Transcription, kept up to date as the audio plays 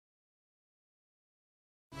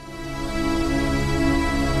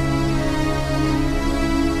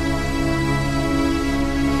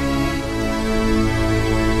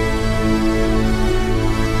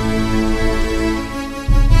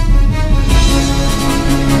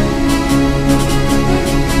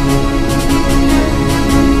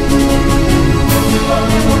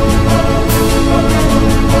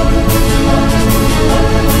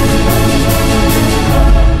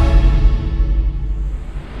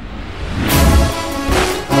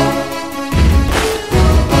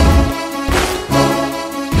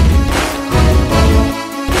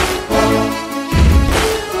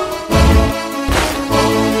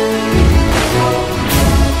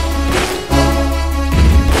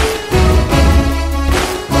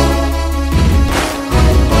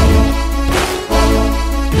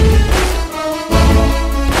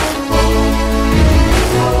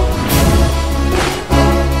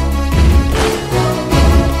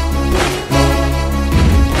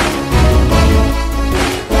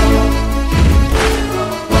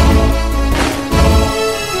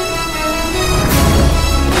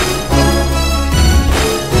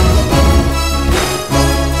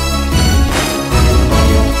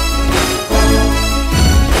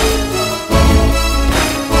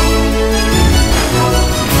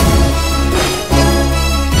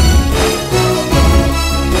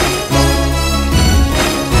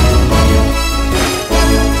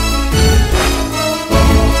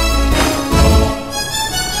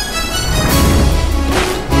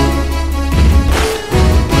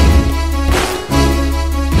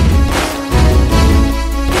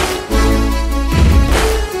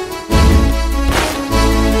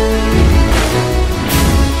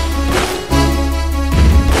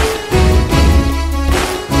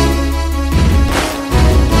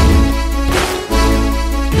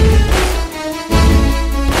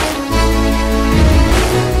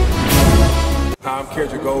I'm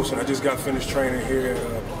Kendrick Olsen. I just got finished training here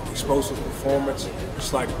at Explosive Performance.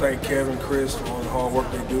 Just like to thank Kevin, Chris for all the hard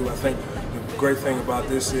work they do. I think the great thing about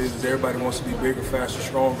this is everybody wants to be bigger, faster,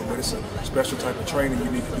 stronger, but it's a special type of training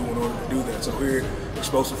you need to do in order to do that. So here at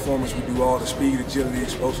Explosive Performance, we do all the speed, agility,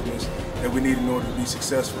 explosiveness that we need in order to be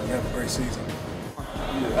successful and have a great season.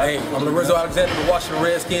 Hey, I'm Lorenzo Alexander, the Washington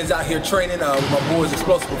Redskins, out here training with my boys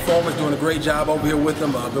Explosive Performance, doing a great job over here with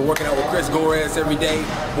them. I've been working out with Chris Gorez every day,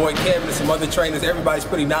 boy Kevin and some other trainers. Everybody's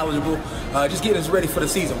pretty knowledgeable. Just getting us ready for the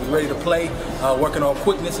season. We're ready to play, working on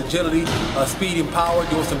quickness, agility, speed and power,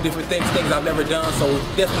 doing some different things I've never done. So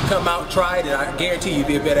definitely come out, try it, and I guarantee you'll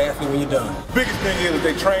be a better athlete when you're done. The biggest thing is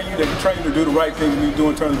they train you to do the right things you need to do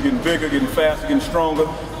in terms of getting bigger, getting faster, getting stronger,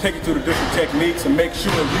 take you through the different techniques and make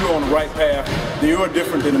sure you're on the right path, that you're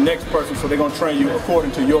different than the next person, so they're going to train you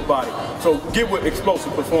according to your body. So get with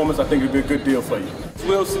Explosive Performance. I think it'll be a good deal for you.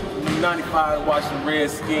 Wilson, 95, Washington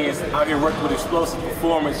Redskins, out here working with Explosive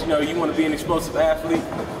Performance. You know, you want to be an explosive athlete,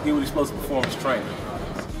 get with Explosive Performance training.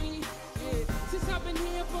 Since I've been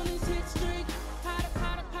here,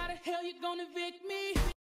 how the hell you gonna evict me?